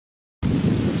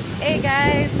Hey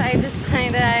guys, I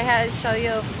decided I had to show you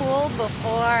a pool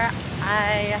before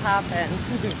I hop in.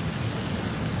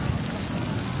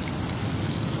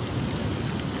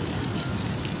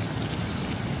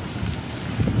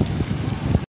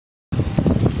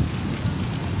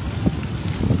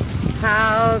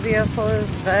 How beautiful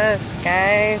is this,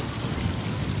 guys?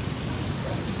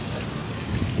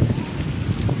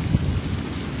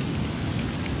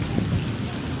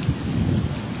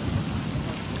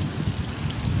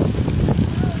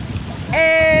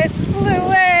 It's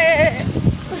Louis!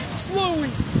 It's Louis!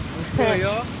 What's good,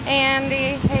 y'all?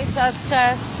 Andy, hey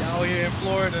Jessica. Y'all here in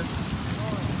Florida.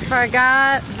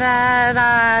 Forgot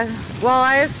that, well,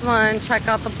 I just want to check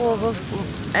out the pool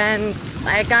and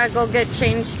I gotta go get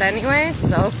changed anyway,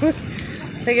 so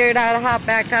figured I'd hop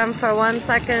back on for 1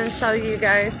 second and show you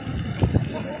guys.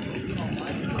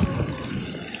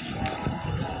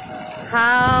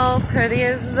 How pretty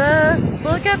is this?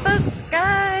 Look at the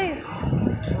sky!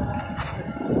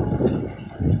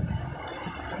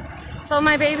 So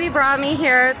my baby brought me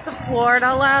here to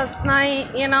Florida last night,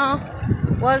 you know.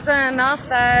 Wasn't enough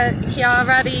that he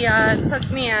already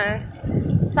took me to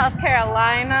South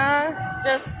Carolina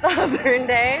just the other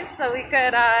day so we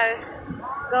could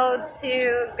go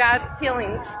to God's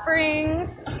Healing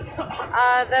Springs.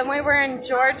 Then we were in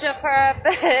Georgia for a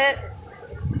bit.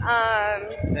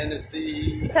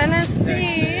 Tennessee.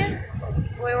 Texas.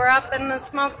 We were up in the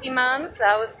Smoky Mountains.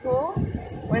 That was cool.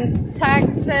 Went to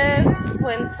Texas.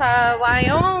 Went to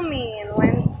Wyoming.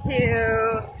 Went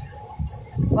to...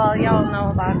 Well, y'all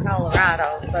know about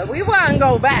Colorado, but we want to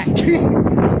go back.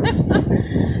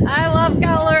 I love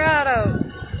Colorado.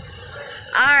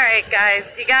 Alright,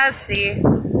 guys, you gotta see.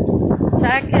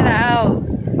 Check it out.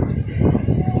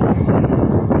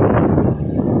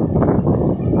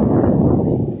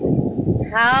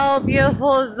 How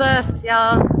beautiful is this,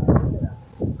 y'all?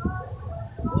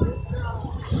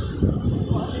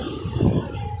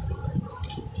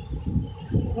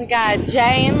 We got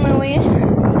Jay and Louie.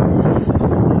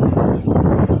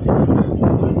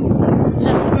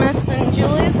 Just missing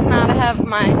Julius, now to have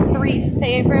my 3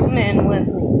 favorite men with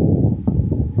me.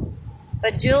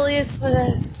 But Julius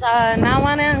was not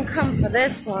wanting to come for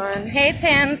this one. Hey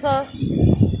Tanzel.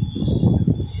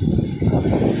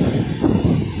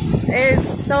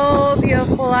 It's so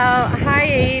beautiful out.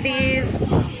 High 80s.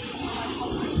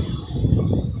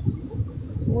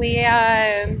 We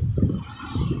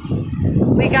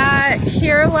got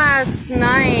here last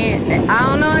night. I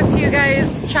don't know if you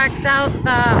guys checked out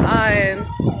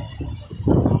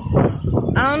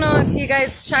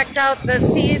the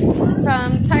feeds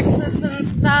from Texas and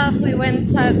stuff. We went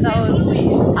to those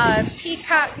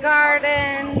peacock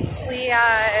gardens.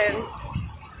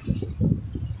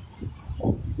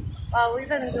 Well, we've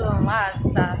been doing a lot of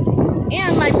stuff.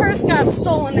 And my purse got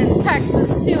stolen in Texas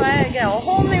too. I had to get a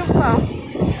whole new phone.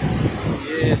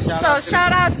 Yeah,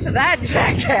 shout out to that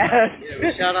jackass.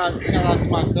 Yeah, shout out to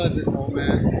my cousin,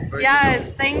 man.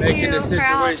 Yes, thank you for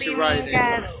helping right me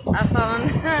get a phone.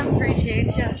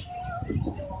 Appreciate you.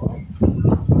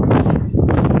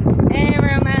 Hey,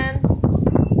 Roman.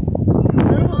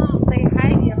 Ooh, say hi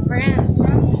to your friends.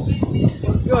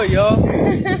 What's good, y'all?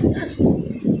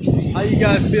 How you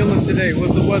guys feeling today?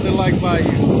 What's the weather like by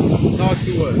you? Talk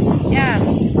to us. Yeah.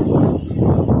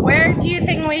 Where do you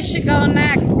think we should go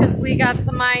next? Because we got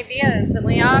some ideas, and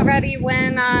we already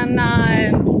went on.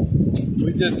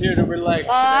 We're just here to relax.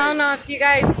 Well, I don't know if you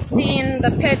guys seen the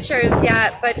pictures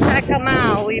yet, but check them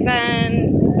out. We've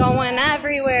been going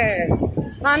everywhere.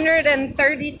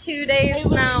 132 days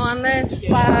now on this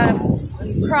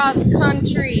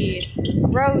cross-country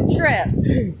road trip.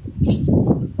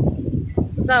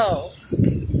 So,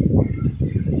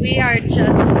 we are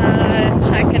just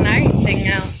checking everything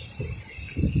out.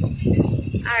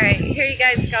 Alright, here you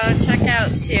guys go. Check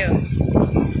out too.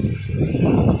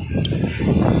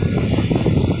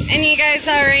 And you guys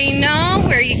already know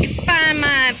where you can find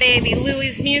my baby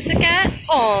Louie's music at.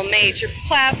 All major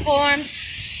platforms.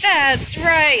 That's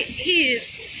right. His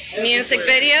music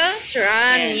videos are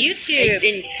on YouTube.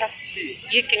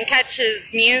 You can catch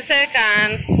his music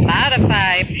on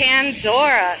Spotify,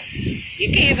 Pandora. You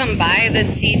can even buy the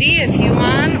CD if you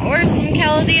want, or some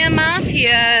Chaldean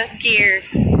Mafia gear.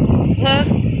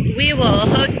 We will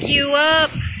hook you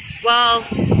up. Well,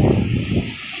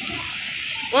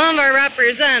 one of our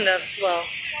representatives will.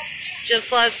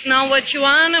 Just let us know what you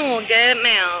want and we'll get it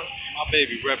mailed. My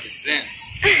baby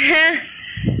represents.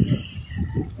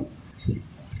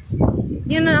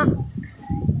 You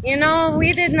know,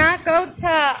 we did not go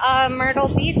to Myrtle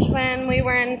Beach when we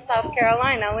were in South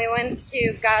Carolina. We went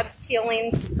to God's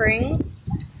Healing Springs.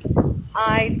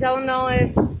 I don't know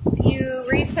if you to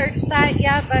research that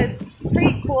yet, but it's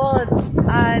pretty cool. It's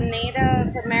a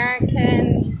Native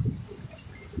American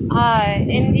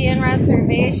Indian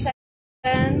reservation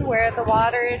where the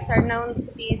waters are known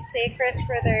to be sacred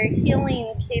for their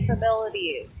healing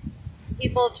capabilities.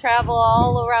 People travel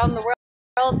all around the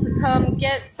world to come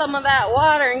get some of that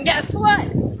water, and guess what?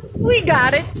 We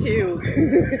got it too.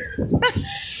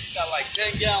 Got like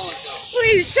 10 gallons of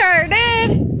it. We sure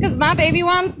did, because my baby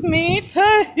wants me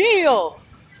to heal.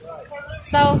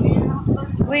 So,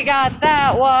 we got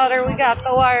that water. We got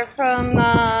the water from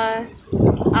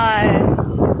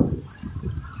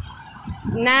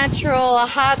natural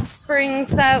hot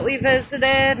springs that we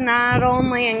visited, not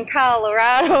only in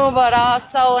Colorado, but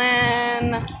also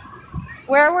in...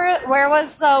 Where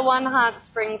was the one hot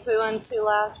springs we went to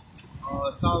last?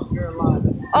 South Carolina.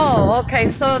 Oh, okay.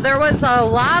 So there was a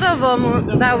lot of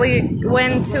them that we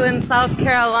went to in South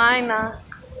Carolina.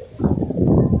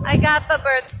 I got the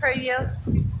birds for you.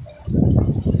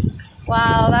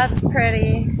 Wow, that's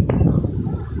pretty.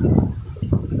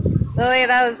 Lily,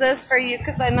 that was this for you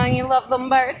because I know you love them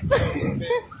birds.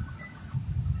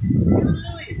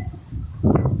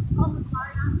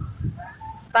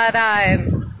 But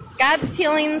God's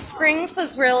Healing Springs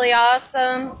was really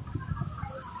awesome.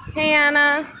 Hey,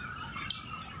 Anna.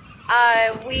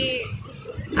 I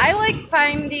like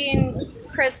finding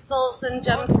crystals and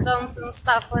gemstones and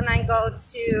stuff when I go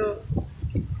to,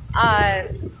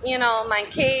 you know, my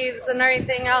caves and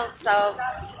everything else. So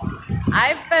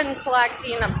I've been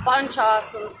collecting a bunch of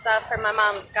awesome stuff for my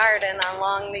mom's garden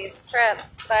along these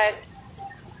trips. But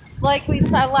like we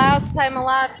said last time, a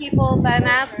lot of people have been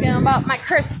asking about my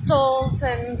crystals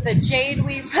and the jade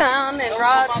we found in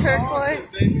raw turquoise.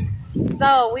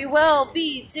 So we will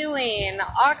be doing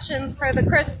auctions for the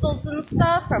crystals and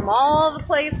stuff from all the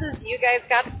places you guys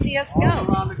got to see us go.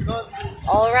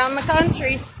 All around the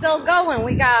country, still going.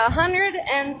 We got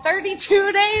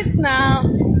 132 days now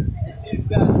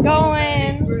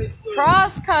going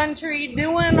cross country,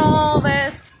 doing all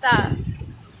this stuff.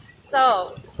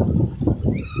 So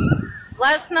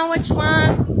let us know which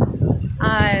one.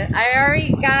 I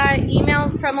already got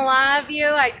emails from a lot of you.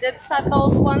 I did set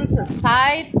those ones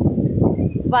aside.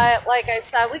 But like I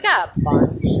said, we got a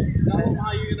bunch. Tell them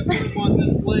how you're going to put them on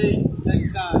display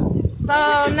next time.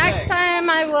 So next time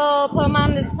I will put them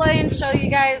on display and show you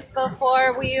guys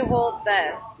before we hold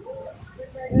this.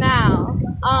 Now,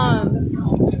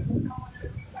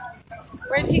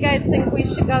 where do you guys think we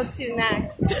should go to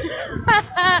next?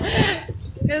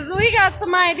 Because we got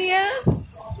some ideas.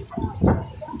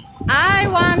 I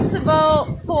want to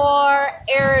vote for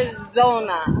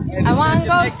Arizona. I want to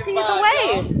go see the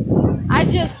wave. I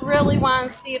just really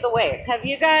want to see the wave. Have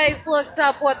you guys looked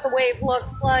up what the wave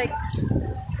looks like?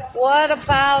 What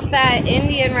about that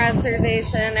Indian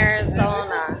reservation in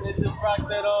Arizona?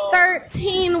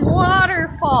 13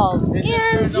 waterfalls,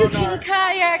 and you can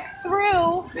kayak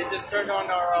through. They just turned on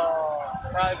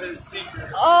our private speaker.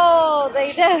 Oh,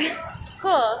 they did.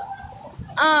 Cool.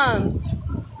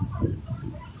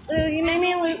 You made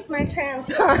me lose my train of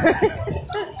thought.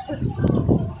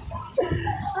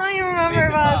 I don't even remember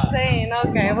what I was saying.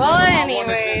 Okay, well,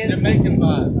 anyways. Jamaican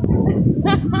vibe.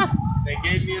 They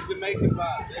gave me a Jamaican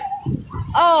vibe.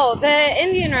 Oh, the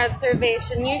Indian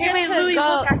reservation. You get to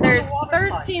go. There's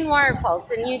 13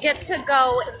 waterfalls, and you get to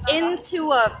go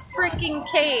into a freaking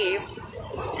cave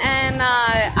and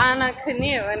on a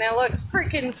canoe, and it looks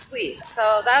freaking sweet.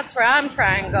 So that's where I'm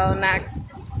trying to go next.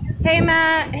 Hey,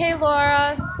 Matt. Hey,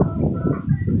 Laura.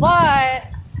 But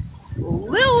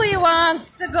Lily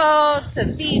wants to go to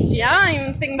Fiji. I don't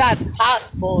even think that's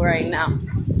possible right now.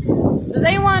 Does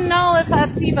anyone know if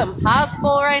that's even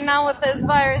possible right now with this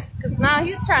virus? Because now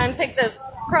he's trying to take this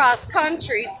cross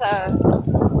country to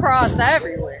cross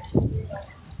everywhere.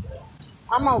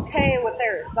 I'm okay with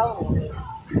Arizona.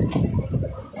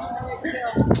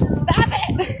 Stop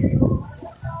it!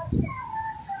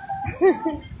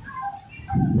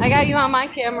 I got you on my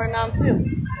camera now too.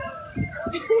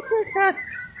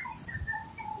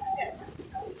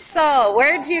 So,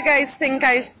 where do you guys think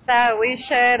that we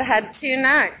should head to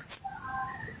next?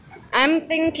 I'm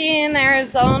thinking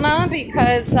Arizona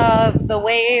because of the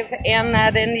wave and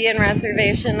that Indian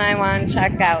reservation I want to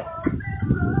check out.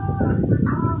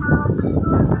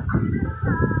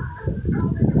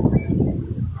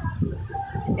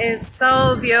 It's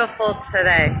so beautiful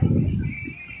today.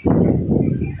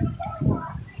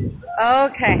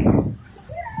 Okay.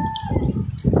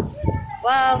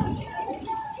 Well,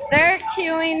 they're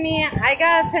queuing me. I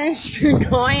gotta finish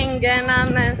going again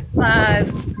on this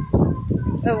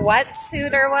the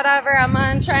wetsuit or whatever. I'm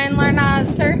gonna try and learn how to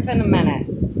surf in a minute.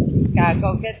 Just gotta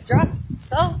go get dressed.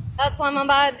 So that's what I'm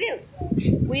about to do.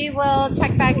 we will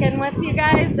check back in with you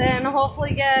guys and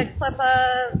hopefully get a clip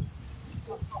of,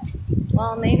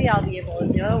 well, maybe I'll be able to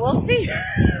do it. We'll see.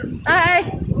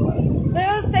 Bye.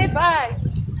 Lou, say bye.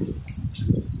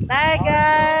 Bye,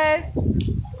 guys.